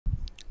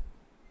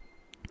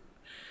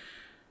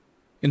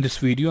In this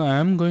video, I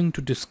am going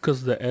to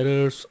discuss the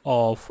errors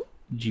of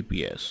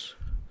GPS.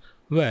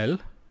 Well,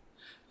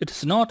 it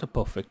is not a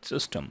perfect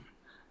system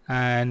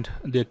and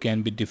there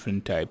can be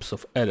different types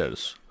of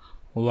errors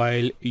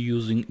while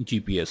using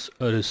GPS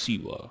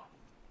receiver.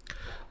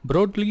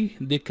 Broadly,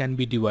 they can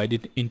be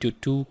divided into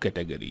two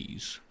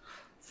categories.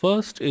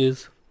 First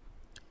is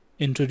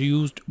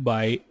introduced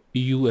by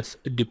US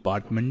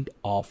Department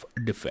of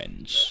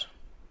Defense.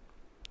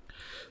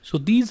 So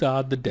these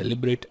are the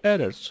deliberate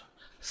errors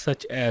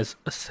such as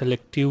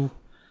selective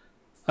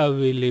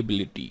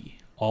availability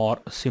or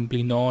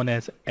simply known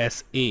as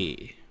SA.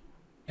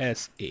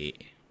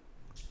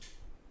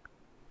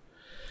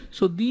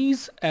 So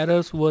these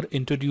errors were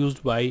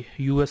introduced by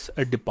US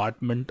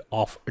Department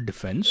of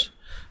Defense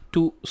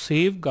to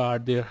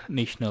safeguard their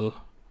national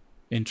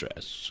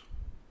interests.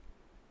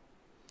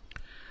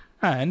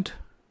 And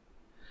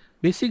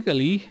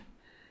basically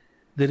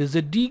there is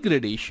a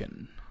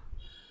degradation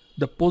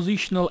the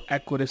positional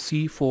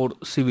accuracy for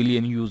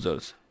civilian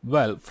users.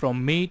 Well,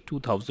 from May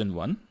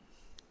 2001,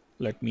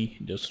 let me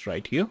just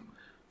write here,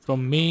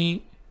 from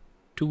May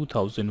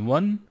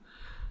 2001,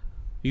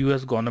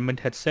 US government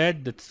had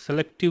said that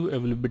selective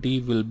availability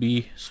will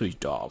be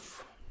switched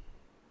off.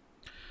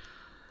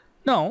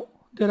 Now,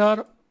 there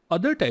are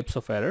other types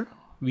of error.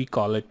 We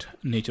call it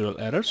natural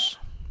errors.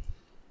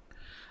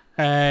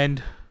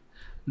 And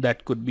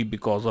that could be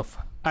because of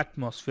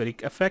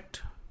atmospheric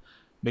effect,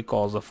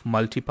 because of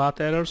multipath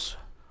errors,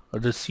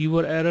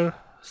 receiver error,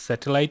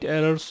 satellite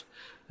errors,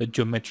 the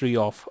geometry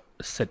of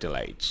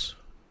satellites.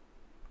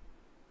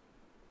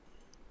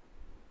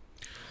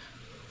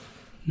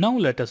 Now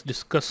let us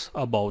discuss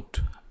about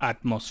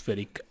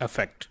atmospheric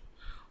effect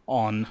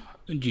on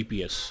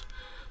GPS.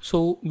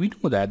 So we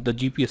know that the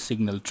GPS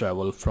signal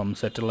travel from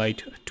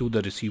satellite to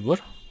the receiver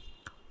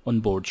on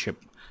board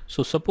ship.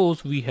 So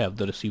suppose we have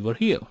the receiver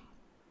here.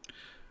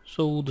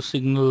 So the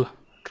signal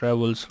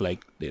travels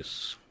like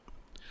this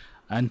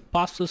and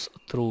passes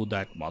through the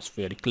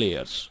atmospheric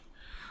layers.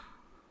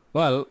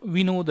 Well,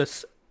 we know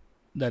that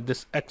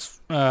this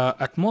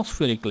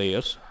atmospheric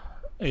layers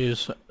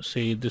is,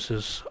 say, this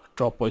is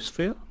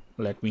troposphere.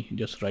 Let me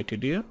just write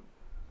it here,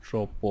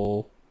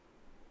 troposphere,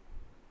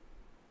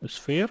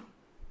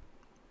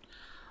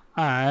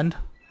 and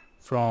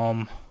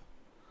from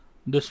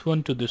this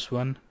one to this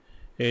one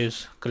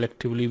is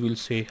collectively we'll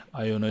say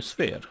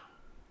ionosphere.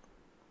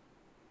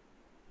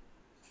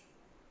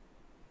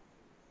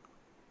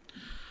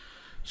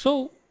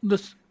 So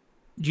this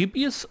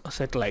GPS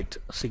satellite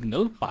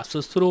signal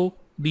passes through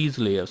these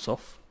layers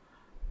of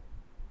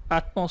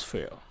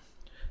atmosphere.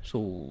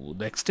 So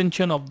the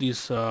extension of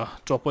this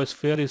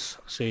troposphere is,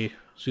 say,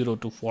 0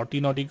 to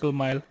 40 nautical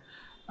mile,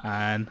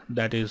 and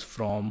that is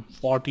from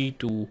 40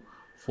 to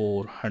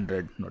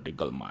 400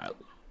 nautical mile.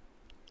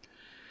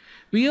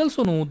 We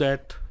also know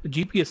that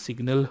GPS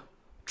signal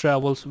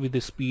travels with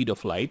the speed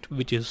of light,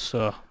 which is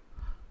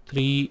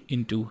 3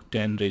 into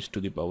 10 raised to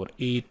the power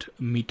 8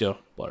 meter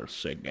per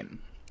second.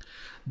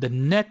 The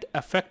net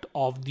effect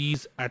of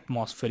these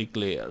atmospheric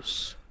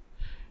layers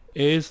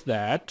is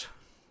that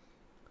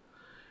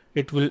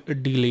it will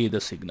delay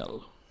the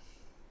signal.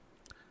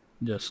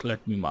 Just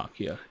let me mark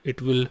here.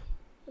 It will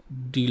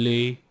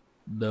delay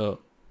the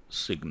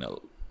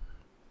signal.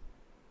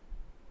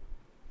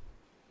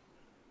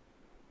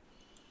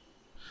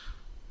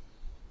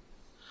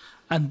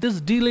 And this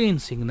delay in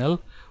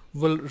signal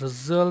will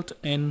result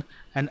in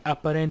an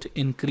apparent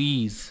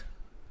increase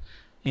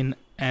in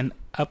an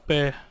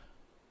apparent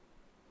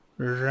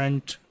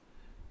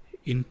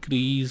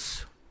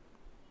increase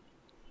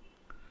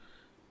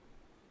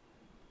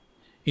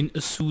in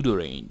a pseudo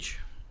range.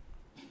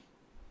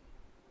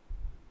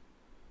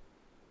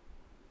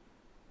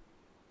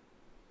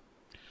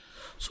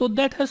 So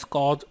that has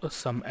caused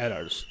some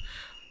errors.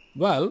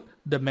 Well,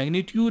 the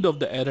magnitude of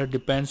the error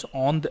depends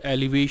on the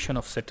elevation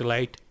of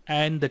satellite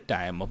and the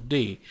time of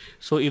day.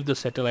 So if the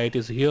satellite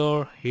is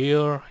here,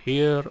 here,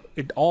 here,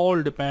 it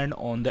all depends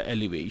on the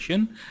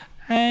elevation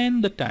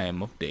and the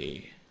time of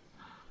day.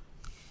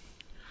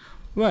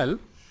 Well,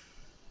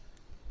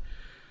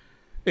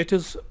 it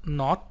is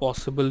not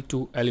possible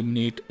to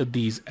eliminate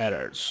these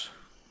errors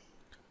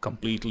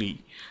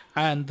completely,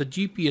 and the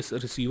GPS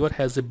receiver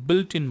has a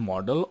built-in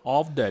model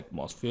of the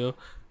atmosphere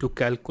to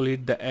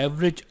calculate the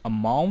average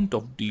amount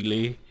of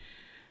delay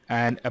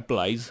and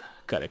applies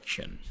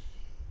correction.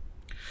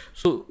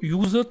 So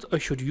users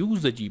should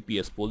use the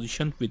GPS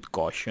position with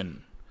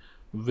caution.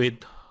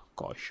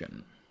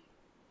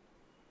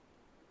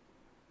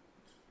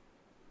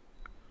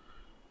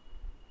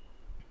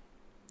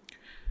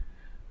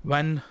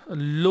 When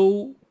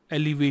low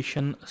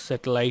elevation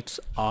satellites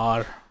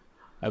are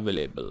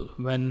available,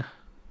 when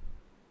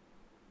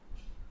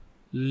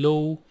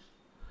low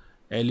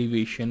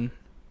elevation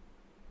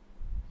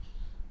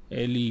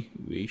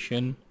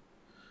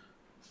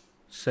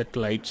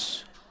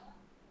satellites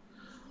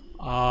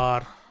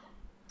are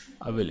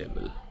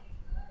available,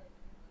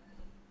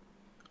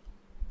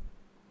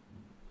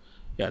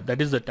 yeah,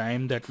 that is the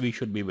time that we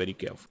should be very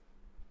careful.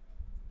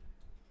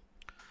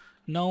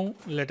 Now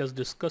let us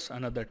discuss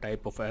another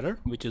type of error,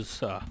 which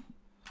is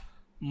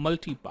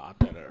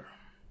multipath error.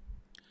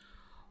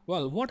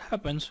 Well, what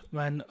happens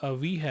when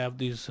we have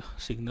these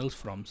signals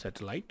from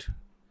satellite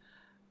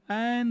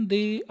and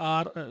they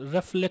are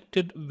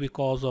reflected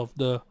because of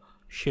the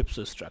ship's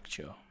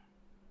structure,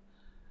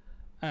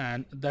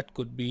 and that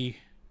could be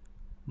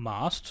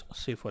mast,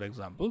 say for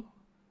example,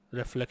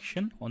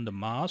 reflection on the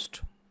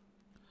mast,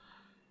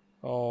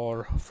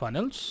 or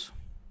funnels,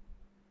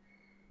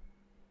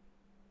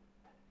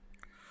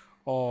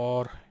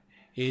 or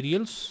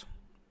aerials,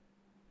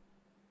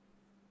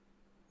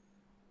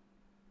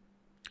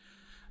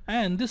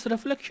 and this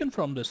reflection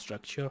from the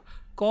structure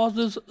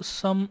causes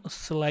some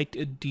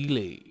slight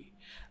delay,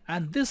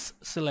 and this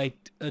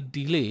slight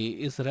delay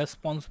is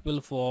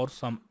responsible for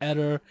some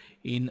error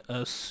in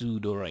a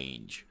pseudo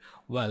range.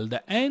 Well,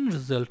 the end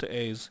result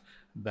is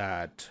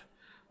that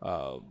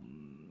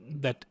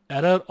that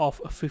error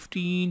of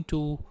 15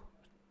 to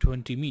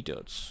 20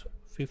 meters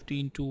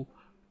 15 to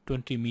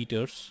 20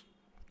 meters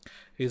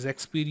is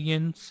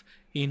experienced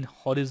in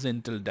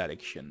horizontal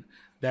direction.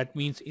 That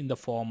means in the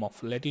form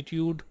of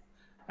latitude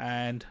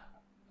and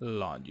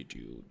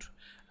longitude,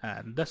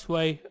 and that's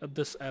why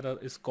this error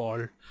is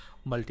called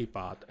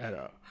multipath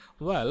error.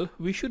 Well,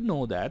 we should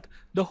know that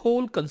the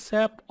whole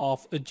concept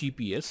of a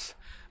GPS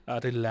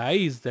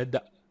relies that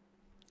the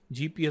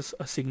GPS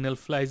signal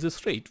flies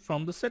straight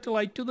from the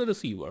satellite to the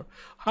receiver.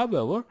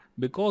 However,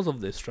 because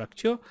of the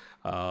structure,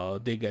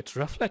 they get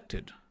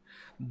reflected.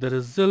 The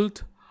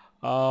result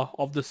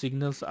of the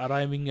signals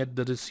arriving at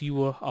the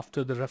receiver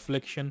after the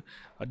reflection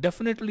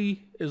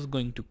definitely is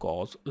going to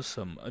cause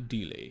some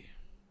delay.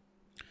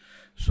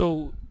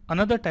 So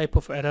another type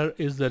of error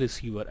is the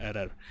receiver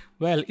error.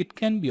 Well, it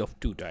can be of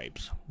two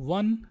types.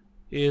 One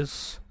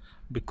is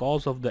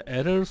because of the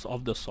errors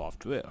of the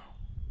software.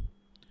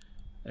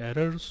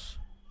 Errors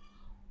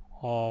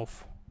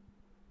of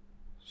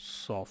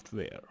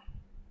software.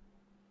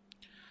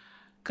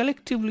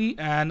 Collectively,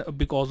 and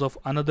because of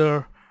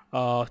another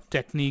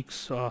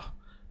techniques,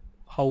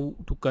 how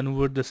to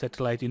convert the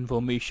satellite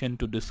information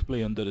to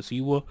display on the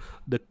receiver,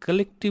 the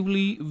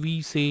collectively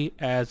we say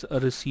as a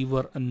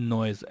receiver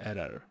noise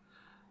error.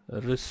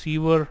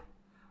 Receiver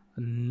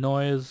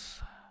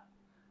noise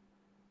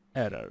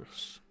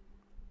errors.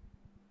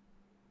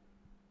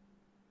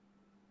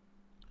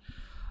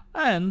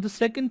 And the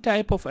second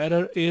type of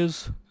error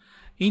is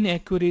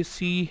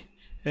inaccuracy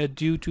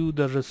due to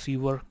the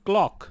receiver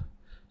clock.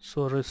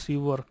 So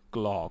receiver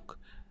clock,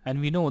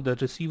 and we know the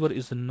receiver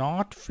is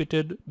not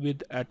fitted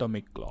with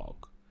atomic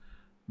clock.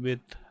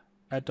 That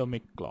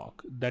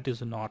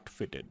is not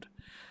fitted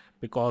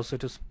because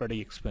it is pretty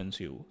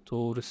expensive.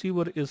 So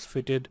receiver is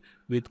fitted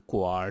with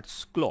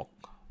quartz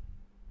clock,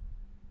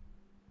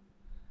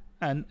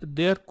 and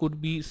there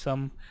could be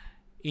some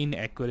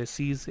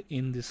inaccuracies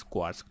in this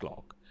quartz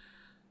clock.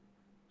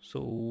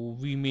 So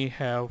we may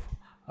have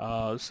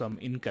some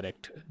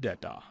incorrect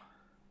data.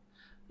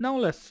 Now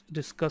let's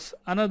discuss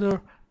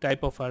another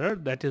type of error,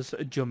 that is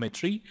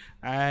geometry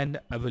and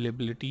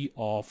availability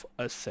of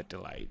a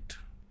satellite.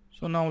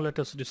 So now let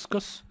us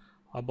discuss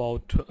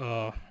about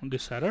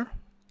this error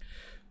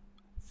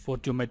for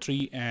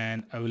geometry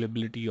and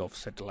availability of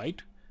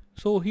satellite.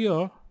 So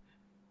here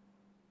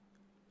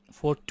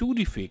for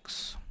 2D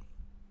fix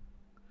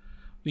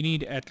we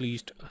need at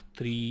least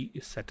 3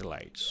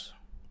 satellites,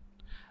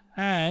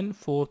 and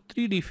for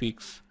 3D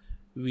fix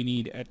we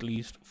need at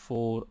least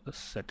 4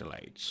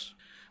 satellites.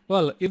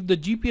 Well, if the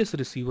GPS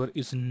receiver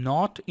is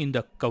not in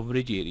the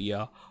coverage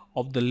area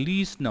of the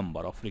least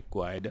number of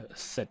required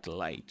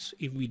satellites,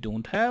 if we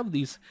don't have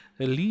this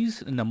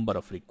least number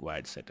of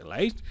required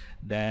satellites,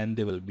 then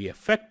there will be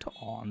effect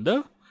on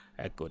the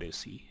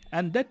accuracy,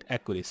 and that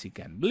accuracy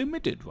can be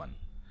limited one.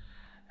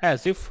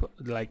 As if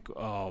like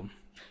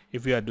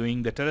if we are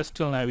doing the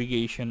terrestrial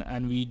navigation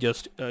and we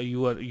just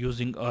you are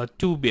using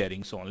 2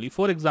 bearings only.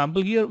 For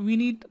example, here we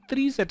need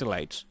 3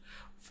 satellites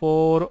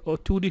for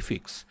 2D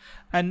fix,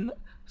 and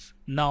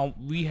now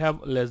we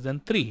have less than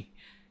 3.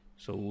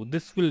 So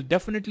this will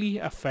definitely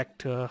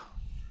affect the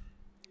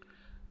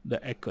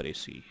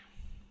accuracy.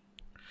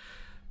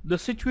 The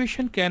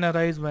situation can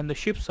arise when the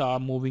ships are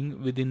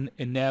moving within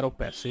a narrow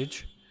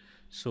passage.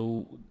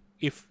 So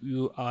if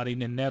you are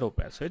in a narrow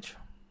passage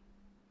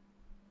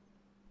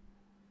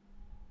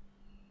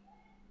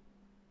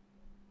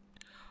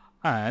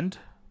and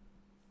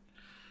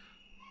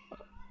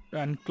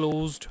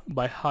enclosed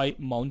by high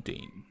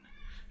mountain,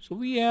 so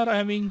we are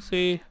having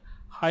say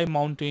high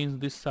mountains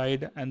this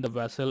side and the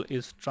vessel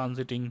is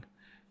transiting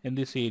in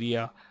this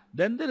area,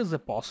 then there is a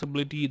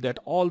possibility that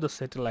all the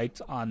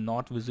satellites are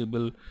not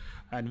visible.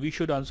 And we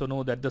should also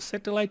know that the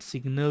satellite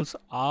signals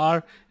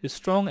are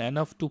strong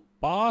enough to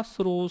pass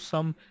through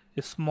some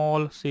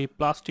small say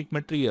plastic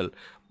material,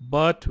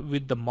 but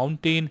with the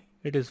mountain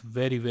it is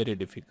very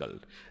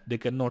difficult. They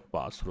cannot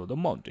pass through the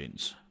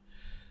mountains.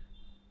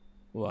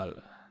 Well,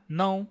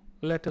 now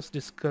let us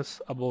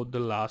discuss about the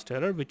last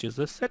error, which is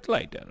the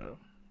satellite error.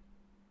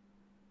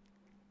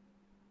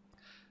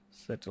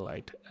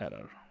 Satellite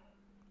error.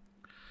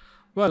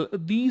 Well,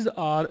 these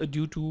are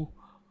due to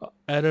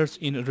errors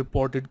in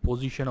reported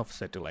position of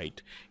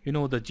satellite. You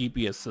know, the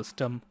GPS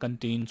system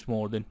contains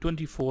more than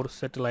 24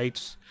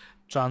 satellites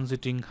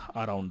transiting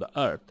around the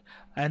earth,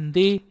 and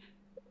they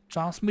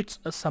transmits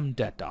some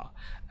data,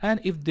 and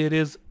if there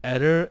is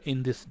error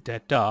in this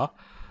data,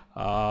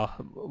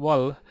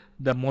 well,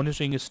 the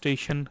monitoring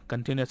station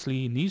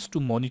continuously needs to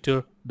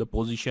monitor the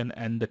position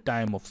and the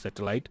time of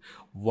satellite,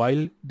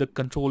 while the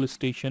control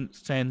station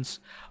sends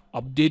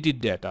updated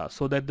data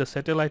so that the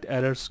satellite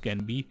errors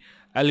can be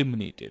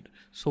eliminated.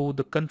 So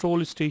the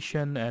control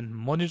station and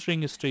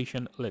monitoring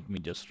station, let me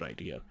just write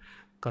here,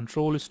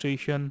 control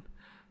station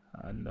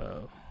and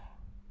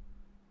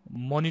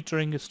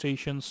monitoring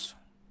stations,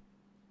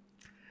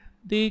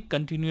 they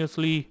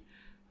continuously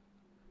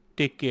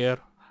take care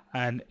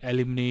and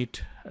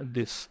eliminate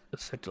this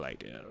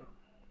satellite error.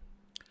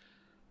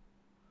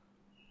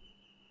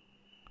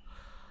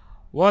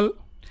 Well,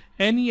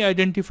 any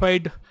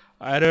identified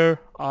error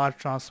are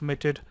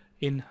transmitted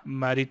in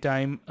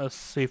maritime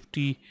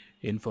safety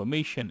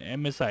information,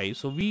 MSI.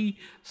 So we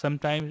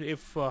sometimes,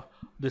 if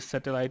this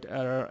satellite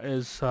error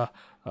is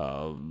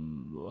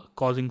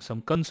causing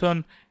some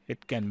concern,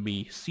 it can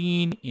be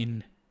seen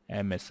in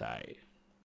MSI.